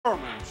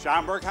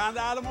Schomburg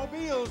Honda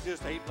Automobiles,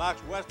 just 8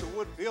 blocks west of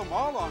Woodfield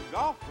Mall on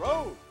Golf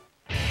Road.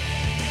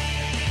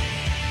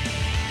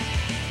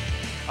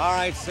 All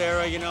right,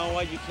 Sarah, you know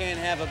what? You can't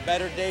have a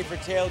better day for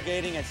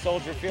tailgating at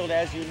Soldier Field,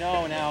 as you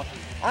know. Now,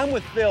 I'm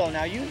with Phil.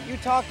 Now, you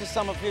talked to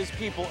some of his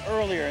people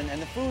earlier,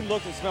 and the food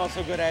looked and smelled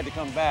so good I had to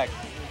come back.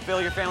 Phil,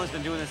 your family's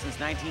been doing this since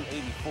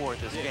 1984 at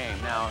this game.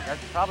 Now,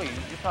 that's probably,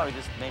 you're probably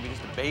just maybe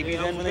just a baby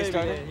then when they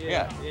started?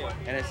 Yeah.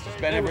 And it's just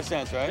been ever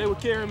since, right? They would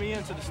carry me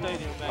into the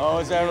stadium back Oh,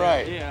 is that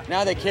right? Yeah.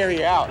 Now they carry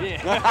you out.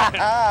 Yeah.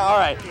 All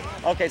right.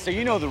 Okay, so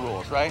you know the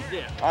rules, right?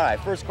 Yeah. All right,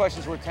 first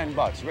question's worth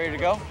 $10. You ready to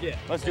go? Yeah.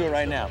 Let's do it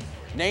right now.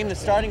 Name the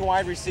starting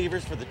wide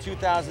receivers for the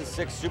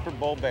 2006 Super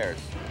Bowl Bears.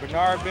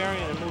 Bernard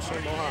Berrien and Musa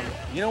Mohammed.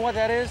 You know what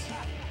that is?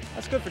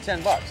 That's good for $10.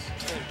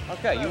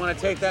 Okay, you want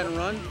to take that and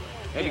run?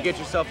 Maybe get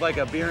yourself like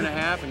a beer and a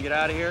half and get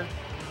out of here?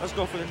 Let's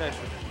go for the next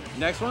one.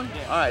 Next one?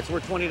 Yeah. All right, so we're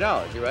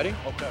 $20. You ready?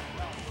 Okay.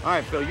 All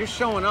right, Phil, you're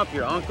showing up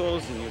your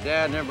uncles and your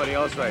dad and everybody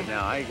else right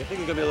now. I think he's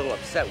going to be a little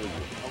upset with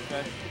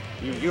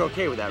you. Okay. You're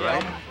okay with that, Yeah,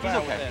 right? I'm He's fine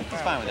okay. with that.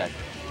 He's fine with that.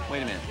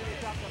 Wait a minute.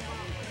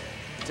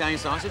 Italian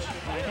sausage?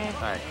 Mm-hmm.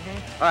 All right.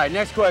 All right,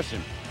 next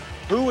question.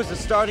 Who was the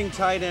starting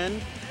tight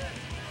end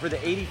for the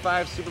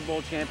 '85 Super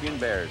Bowl champion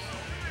Bears?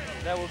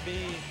 That would be...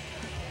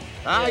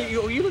 Ah,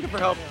 Yeah. you looking for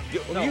help?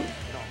 No,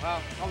 I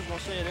was going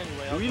to say it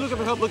anyway. Were you looking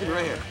for help? Look at me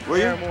right here. Were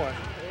you? Aaron Moore.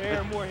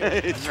 Aaron Moore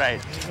here. It's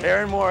right.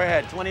 Aaron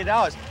Moorhead,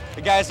 $20.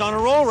 The guy's on a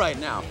roll right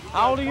now.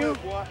 How old are you?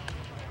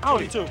 How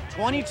old are you? 22.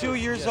 22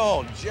 years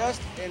old.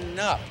 Just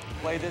enough to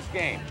play this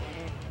game.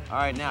 All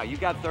right, now you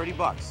got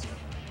 $30.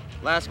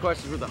 Last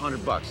question's worth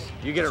 $100.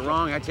 You get it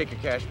wrong, I take your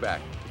cash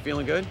back. You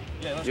feeling good?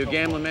 Yeah, let's You a go.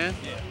 gambling man?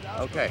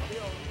 Yeah. Okay.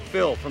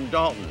 Phil from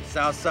Dalton,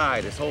 South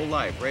Side, his whole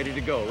life, ready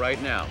to go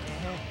right now.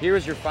 Here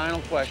is your final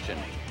question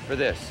for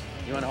this.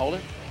 You want to hold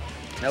it?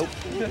 Nope.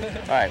 All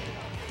right.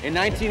 In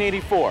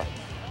 1984,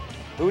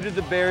 who did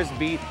the Bears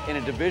beat in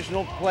a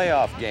divisional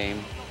playoff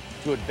game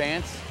to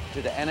advance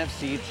to the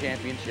NFC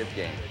Championship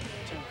game?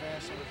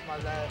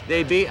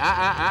 They beat,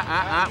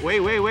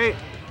 wait.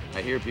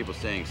 I hear people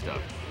saying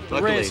stuff. The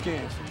Luckily,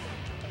 Redskins.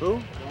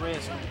 who? The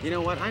Redskins. You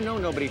know what? I know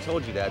nobody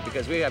told you that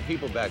because we have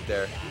people back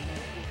there.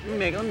 Let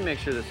me make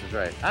sure this is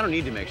right. I don't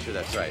need to make sure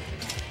that's right.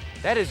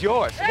 That is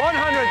yours.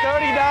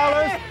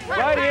 $130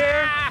 right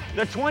here.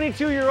 The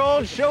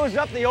 22-year-old shows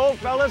up the old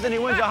fellas and he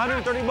wins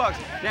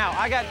 $130. Now,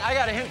 I got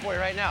a hint for you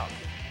right now.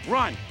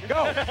 Run,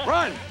 go,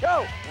 run,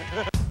 go.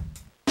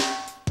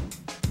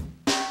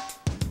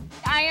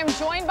 I am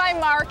joined by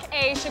Mark,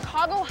 a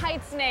Chicago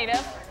Heights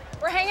native.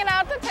 We're hanging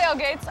out at the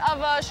tailgates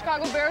of a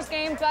Chicago Bears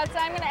game, but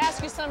I'm going to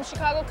ask you some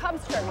Chicago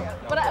Cubs trivia.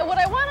 But what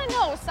I want to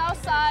know,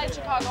 South Side,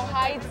 Chicago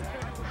Heights,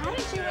 how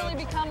did you really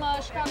become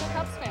a Chicago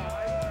Cubs fan?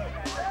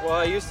 Well,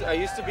 I used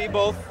to be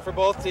for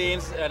both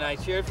teams, and I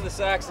cheered for the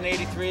Sox in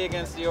 '83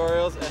 against the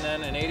Orioles, and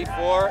then in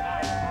 '84, I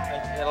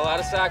had a lot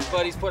of Sox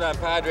buddies put on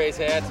Padres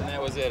hats, and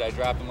that was it. I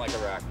dropped them like a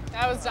rock.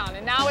 That was done,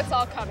 and now it's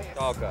all Cubbies. It's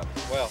all Cubs.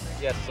 Well,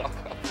 yes, it's all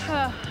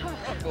Cubs.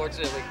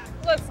 Unfortunately.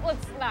 Let's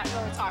not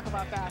really talk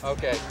about that.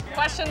 Okay.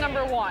 Question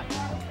number 1.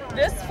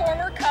 This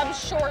former Cubs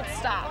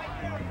shortstop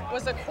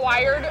was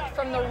acquired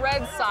from the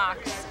Red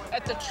Sox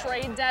at the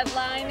trade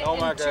deadline.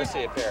 Omar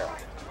Garcia-Parra.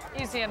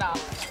 Easy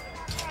enough.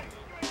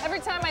 Every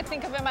time I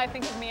think of him, I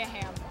think of Mia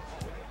Hamm.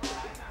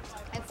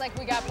 It's like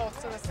we got both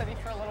to the city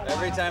for a little while.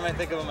 Every time I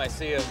think of him, I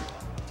see him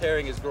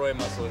tearing his groin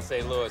muscle in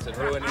St. Louis and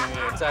ruining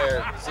the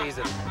entire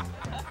season.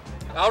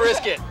 I'll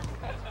risk it.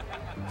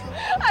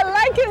 I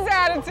like his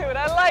attitude.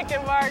 I like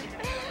it, Mark.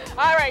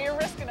 All right, you're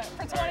risking it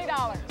for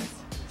 $20.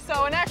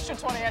 So an extra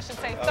 20, I should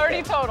say, 30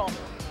 Okay. total.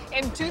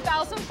 In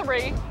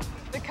 2003,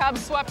 the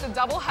Cubs swept a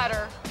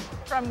doubleheader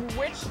from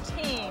which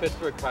team?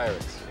 Pittsburgh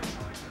Pirates.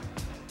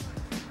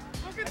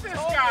 Look at this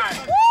guy.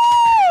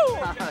 Woo!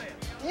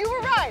 You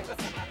were right.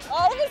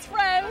 All of his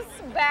friends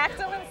backed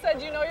him and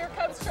said, you know your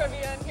Cubs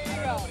trivia, and here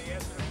you go.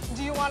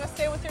 Do you want to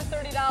stay with your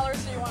 $30 or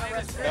do you want to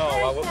risk it?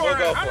 No, we'll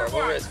go for it.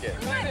 We'll risk it.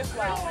 Might as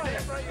well. Go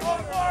for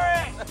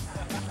it.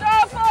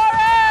 Go for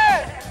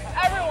it!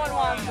 Everyone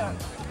wants it.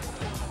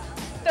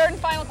 Third and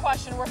final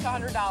question, worth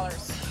 $100.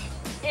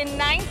 In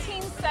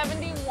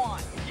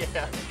 1971,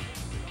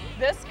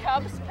 this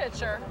Cubs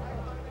pitcher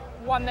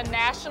won the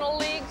National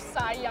League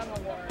Cy Young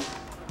Award.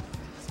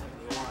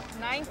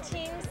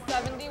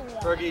 1971.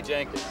 Fergie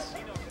Jenkins.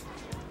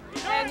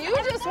 And you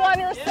just won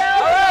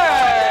yourself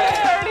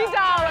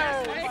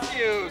 $30. Thank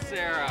you,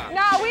 Sarah.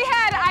 Now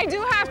I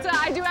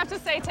do have to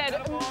say, Ted,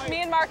 me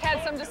and Mark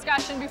had some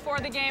discussion before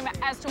the game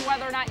as to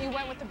whether or not you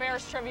went with the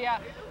Bears trivia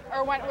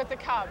or went with the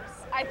Cubs.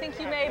 I think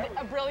you made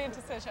a brilliant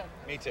decision.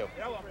 Me too.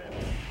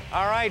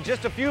 All right,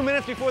 just a few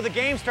minutes before the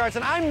game starts,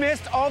 and I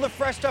missed all the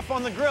fresh stuff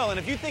on the grill. And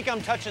if you think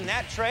I'm touching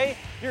that tray,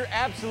 you're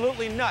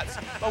absolutely nuts.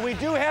 But we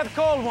do have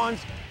cold ones.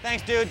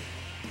 Thanks, dude.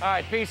 All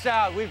right, peace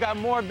out. We've got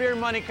more beer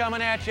money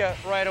coming at you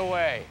right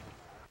away.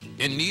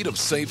 In need of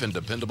safe and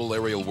dependable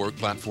aerial work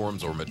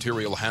platforms or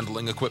material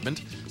handling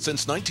equipment?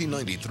 Since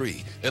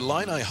 1993,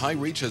 Illini High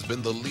Reach has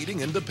been the leading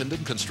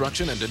independent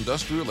construction and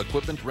industrial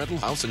equipment rental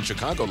house in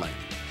Chicagoland.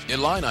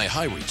 Illini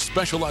High Reach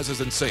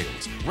specializes in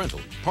sales, rental,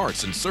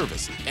 parts, and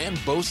service, and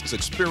boasts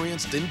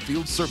experienced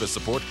in-field service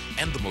support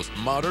and the most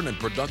modern and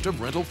productive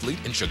rental fleet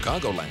in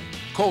Chicagoland.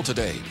 Call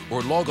today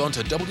or log on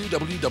to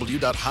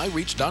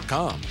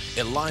www.highreach.com.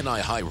 Illini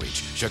High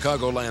Reach,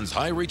 Chicagoland's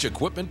high reach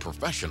equipment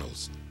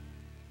professionals.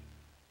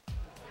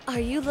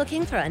 Are you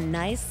looking for a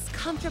nice,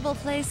 comfortable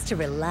place to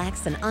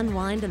relax and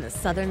unwind in the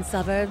southern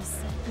suburbs?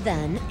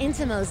 Then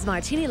Intimo's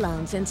Martini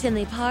Lounge in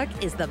Tinley Park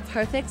is the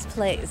perfect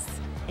place.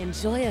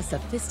 Enjoy a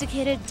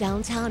sophisticated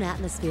downtown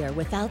atmosphere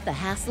without the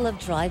hassle of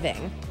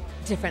driving.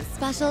 Different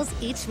specials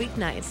each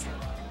weeknight.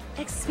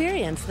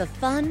 Experience the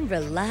fun,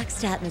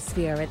 relaxed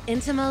atmosphere at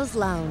Intimo's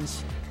Lounge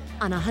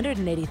on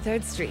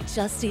 183rd Street,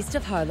 just east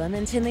of Harlem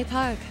in Tinley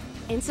Park.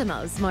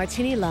 Intimo's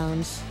Martini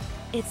Lounge.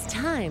 It's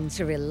time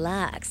to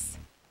relax.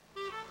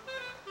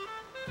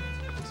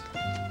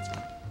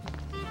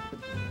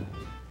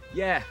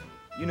 Yeah,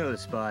 you know the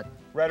spot.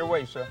 Right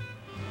away, sir.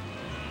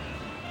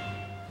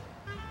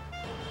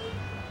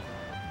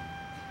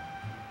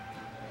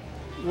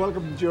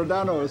 Welcome to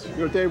Giordano's.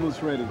 Your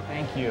table's ready.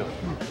 Thank you.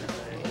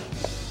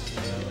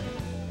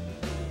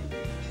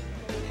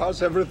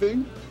 How's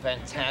everything?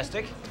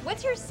 Fantastic.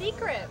 What's your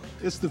secret?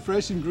 It's the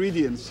fresh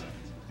ingredients,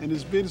 and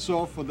it's been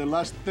so for the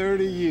last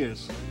 30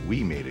 years.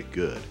 We made it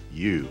good.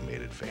 You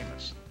made it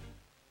famous.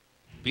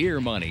 Beer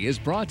Money is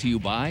brought to you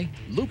by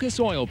Lucas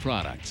Oil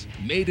Products,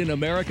 made in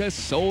America,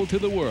 sold to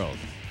the world.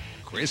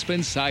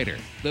 Crispin Cider,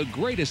 the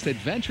greatest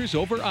adventures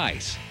over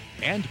ice.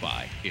 And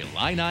by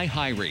Illini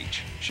High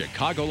Reach,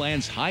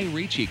 Chicagoland's high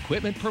reach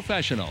equipment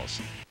professionals.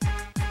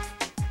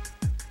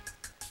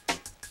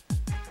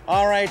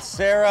 All right,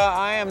 Sarah,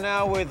 I am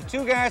now with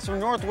two guys from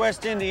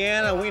Northwest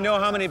Indiana. We know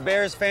how many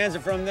Bears fans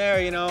are from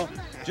there, you know.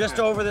 Just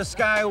over the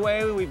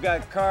Skyway, we've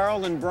got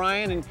Carl and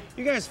Brian, and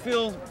you guys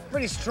feel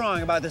pretty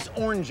strong about this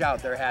orange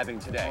out they're having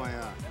today. Oh,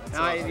 yeah.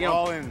 Now,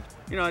 All in.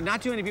 You know,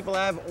 not too many people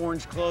have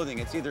orange clothing.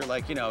 It's either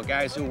like, you know,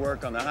 guys who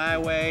work on the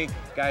highway,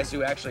 guys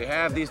who actually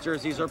have these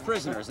jerseys, or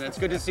prisoners. And it's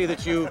good to see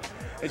that you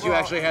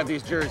actually have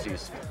these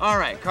jerseys. All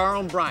right, Carl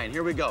and Brian,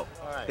 here we go.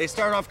 All right. They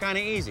start off kind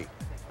of easy.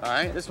 All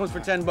right, this one's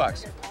for 10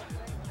 bucks.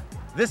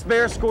 This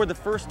Bear scored the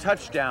first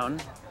touchdown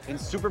in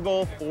Super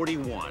Bowl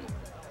 41.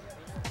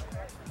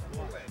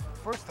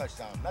 First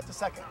touchdown, not the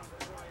second.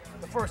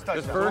 The first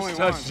touchdown. The first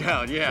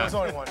touchdown, yeah. There's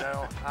only one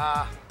now.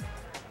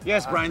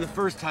 Yes, Brian, the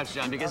first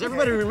touchdown, because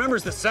everybody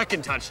remembers the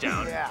second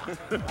touchdown. Yeah.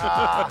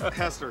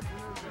 Hester.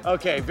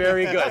 Okay,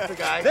 very good. That's the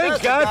guy.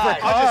 Thank God for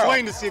Carl. I was just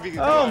waiting to see if he could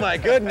do Oh it. my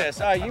goodness.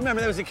 You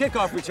remember that was a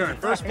kickoff return,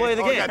 first play of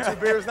the Oh, game. got 2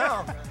 beers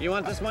now. You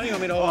want this money? You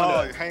want me to hold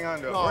on to it? Hang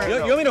on to it. No,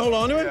 You want me to hold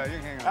on to it? Yeah, you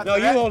can hang on. No,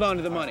 you hold on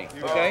to the money,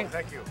 okay? Oh,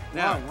 thank you.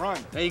 Now,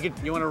 Run. Now you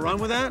want to run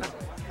with that?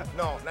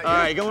 No, not All you.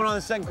 right, going on to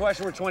the second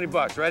question. We're 20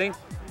 bucks. Ready?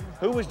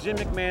 Who was Jim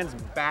McMahon's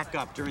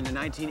backup during the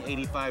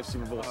 1985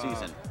 Super Bowl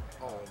season?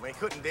 Oh, man,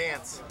 couldn't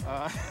dance.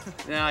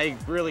 No, he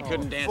really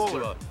couldn't dance too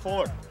Fuller. well.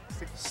 Fuller.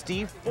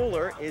 Steve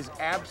Fuller is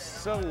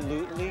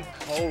absolutely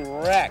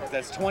correct.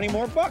 That's 20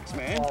 more bucks,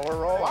 man. Oh,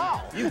 we're rolling.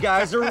 Wow. You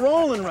guys are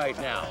rolling right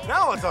now.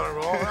 Now it's on a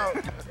roll. Now.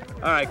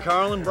 All right,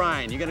 Carl and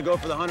Brian, you gonna go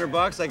for the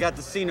 $100? I got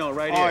the C-note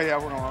right here. Oh, yeah,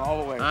 we're going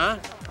all the way. Huh?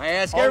 I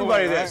ask All the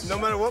everybody way, right? this. No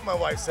matter what my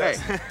wife says.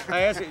 Hey,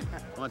 I ask you.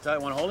 Want to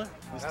hold it?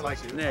 I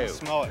like you. No.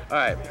 Smell it. All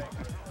right.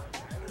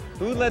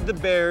 Who led the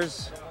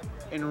Bears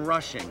in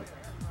rushing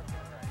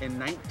in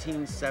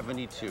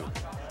 1972?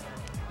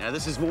 Now,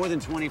 this is more than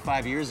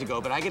 25 years ago,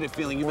 but I get a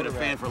feeling you've been a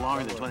fan for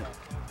longer than 20.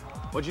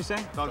 What'd you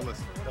say?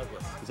 Douglas.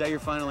 Is that your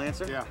final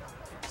answer? Yeah.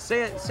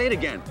 Say it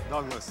again.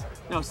 Douglas.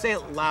 No, say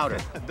it louder.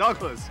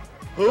 Douglas.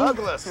 Who?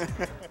 Douglas.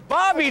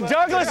 Bobby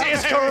Douglas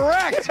is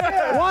correct.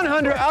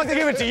 100. I'll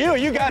give it to you.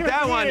 You got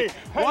that one.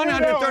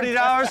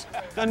 $130.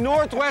 The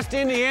Northwest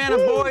Indiana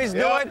boys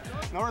do it.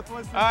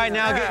 Northwest. All right,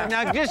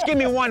 now just give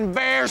me one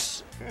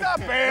Bears. The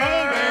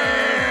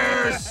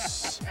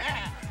Bears.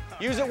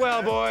 Use it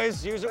well,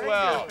 boys. Use it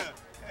well.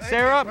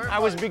 Sarah, I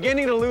was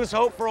beginning to lose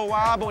hope for a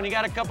while, but when you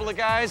got a couple of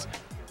guys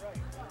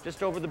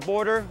just over the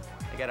border,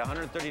 they got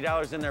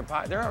 $130 in their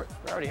pocket. They're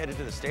already headed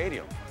to the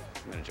stadium.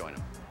 I'm gonna join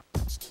them.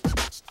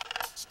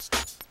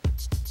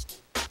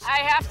 I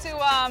have to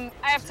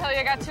tell you,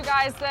 I got two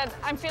guys that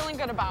I'm feeling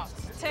good about.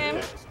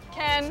 Tim,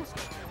 Ken,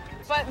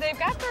 but they've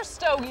got their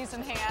stogies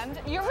in hand.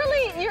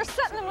 You're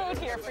setting the mood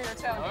here for your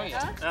tailgate,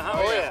 huh?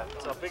 Oh, yeah.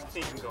 It's a big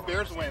theme going.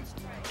 Bears win.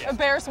 A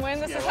Bears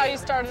win, this is how you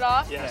started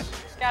off? Yes.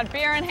 Got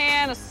beer in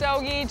hand, a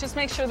stogie, just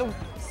make sure the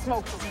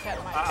smoke doesn't get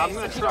in my face. I'm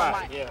gonna if you try,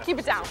 don't mind. yeah. Keep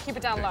it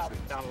down low.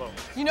 Down low.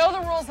 You know the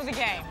rules of the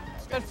game,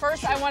 but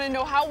first I want to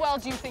know, how well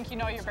do you think you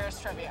know your Bears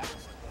trivia?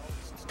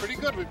 Pretty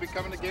good. We've been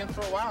coming to games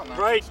for a while now.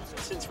 Right,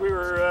 since we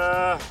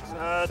were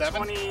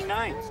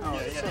 29.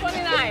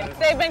 29.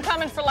 They've been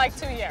coming for like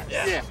 2 years.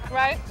 Yeah.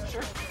 Right?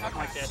 Sure.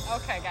 Like that.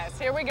 Okay, guys,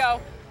 here we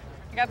go.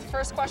 I got the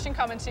first question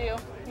coming to you.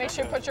 Make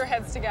sure you put your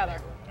heads together.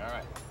 All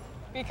right.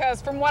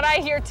 Because from what I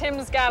hear,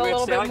 Tim's got a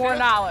little bit more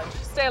knowledge.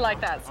 Stay like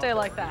that, stay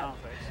like that.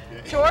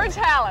 George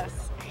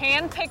Halas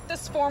handpicked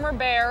this former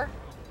Bear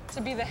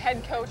to be the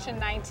head coach in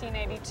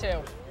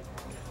 1982.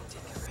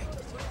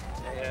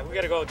 Yeah, we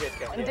gotta go with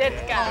Ditka.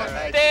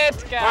 Ditka.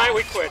 Ditka. All right,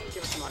 we quit.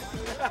 Give us money.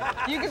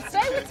 You can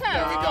stay with 10.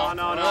 There we go.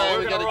 No,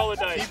 we're gonna roll the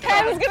dice.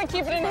 Ken's gonna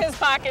keep it in his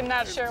pocket,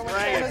 not share with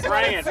Bring him. it,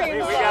 bring it. We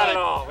got it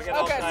all. We got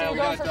all Okay, so you're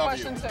going for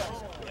question 2.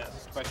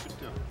 Yes. Question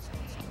 2.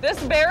 This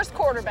Bears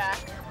quarterback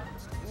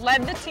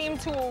led the team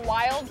to a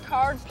wild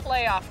card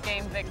playoff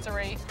game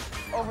victory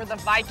over the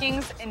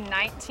Vikings in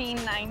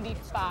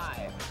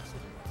 1995.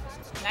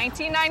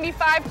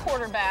 1995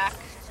 quarterback,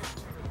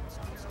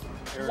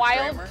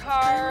 wild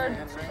card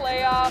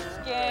playoff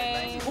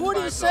game. What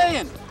are you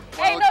saying?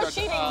 Hey, no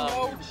cheating,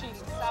 no cheating.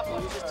 Stop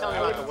looking. Just tell me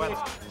about the weather.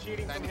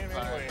 Cheating from him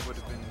anyway. Would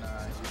have been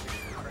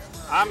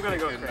I'm gonna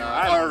go Kramer.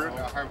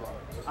 Harbaugh.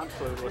 I'm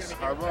clueless.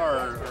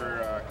 Harbaugh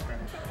or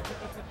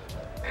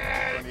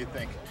what do you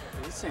think?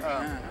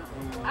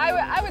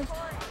 I would.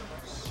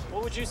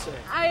 What would you say?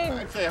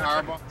 I'd say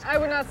Harbaugh. I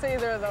would not say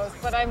either of those,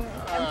 but I'm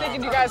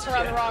thinking you guys are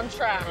on the wrong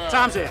track.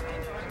 Tom's it.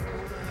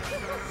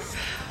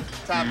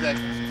 Tom's it.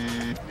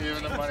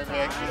 Even the money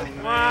back.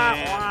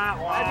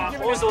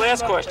 What was the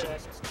last question?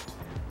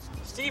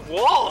 Steve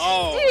Walsh.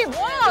 Oh. Steve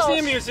Walsh. Is he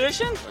a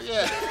musician?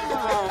 Yeah.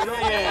 Oh,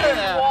 man.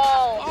 Steve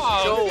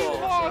Walsh. Joe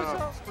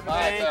Walsh.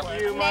 Thank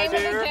you, my Name of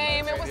dear. the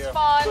game. It was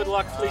fun. Good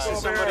luck fleecing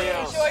somebody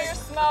else. Enjoy your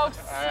smokes.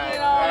 You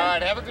know. All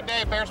right, have a good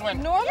day. Bears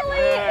win. Normally,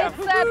 it's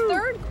that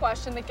third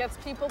question that gets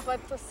people, but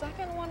the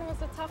second one was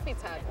a toughie,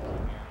 Ted.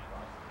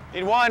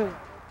 Need one.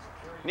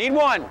 Need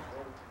one. All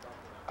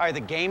right, the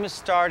game has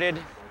started.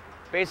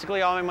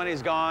 Basically, all my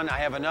money's gone. I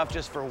have enough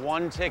just for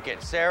one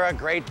ticket. Sarah,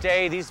 great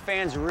day. These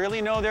fans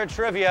really know their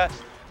trivia.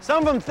 Some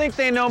of them think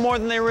they know more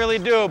than they really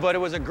do, but it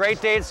was a great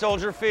day at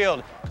Soldier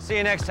Field. See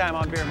you next time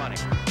on Beer Money.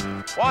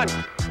 One.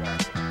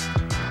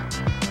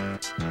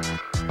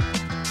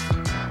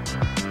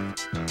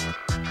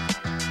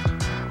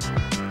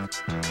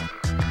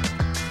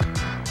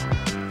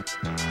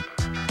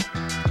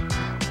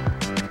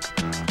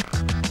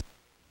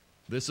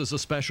 This is a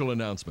special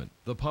announcement.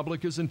 The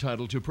public is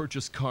entitled to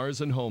purchase cars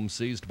and homes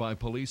seized by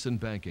police and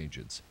bank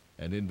agents.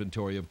 An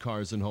inventory of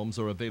cars and homes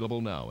are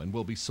available now and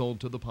will be sold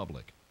to the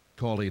public.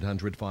 Call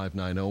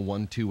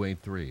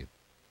 800-590-1283.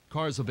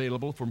 Cars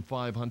available from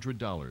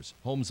 $500.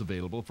 Homes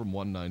available from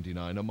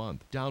 $199 a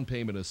month. Down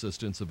payment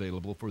assistance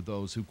available for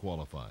those who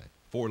qualify.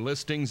 For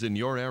listings in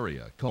your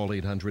area, call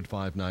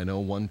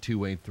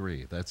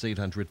 800-590-1283. That's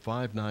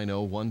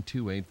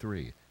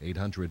 800-590-1283.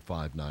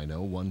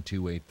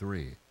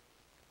 800-590-1283.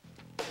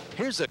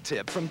 Here's a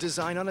tip from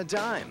Design on a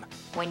Dime.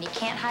 When you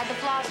can't hide the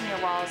flaws in your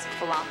walls,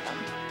 flaunt them.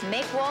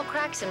 Make wall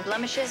cracks and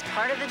blemishes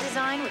part of the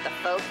design with a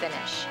faux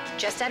finish.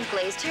 Just add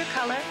glaze to your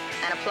color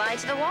and apply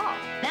to the wall.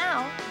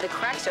 Now, the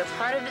cracks are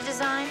part of the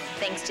design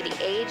thanks to the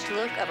aged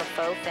look of a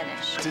faux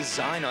finish.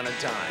 Design on a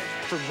Dime.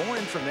 For more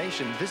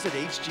information, visit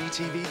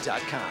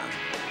hgtv.com.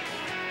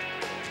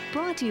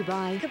 Brought to you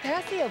by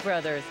Capaccio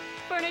Brothers,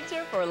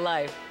 furniture for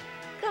life.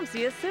 Come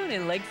see us soon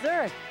in Lake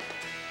Zurich.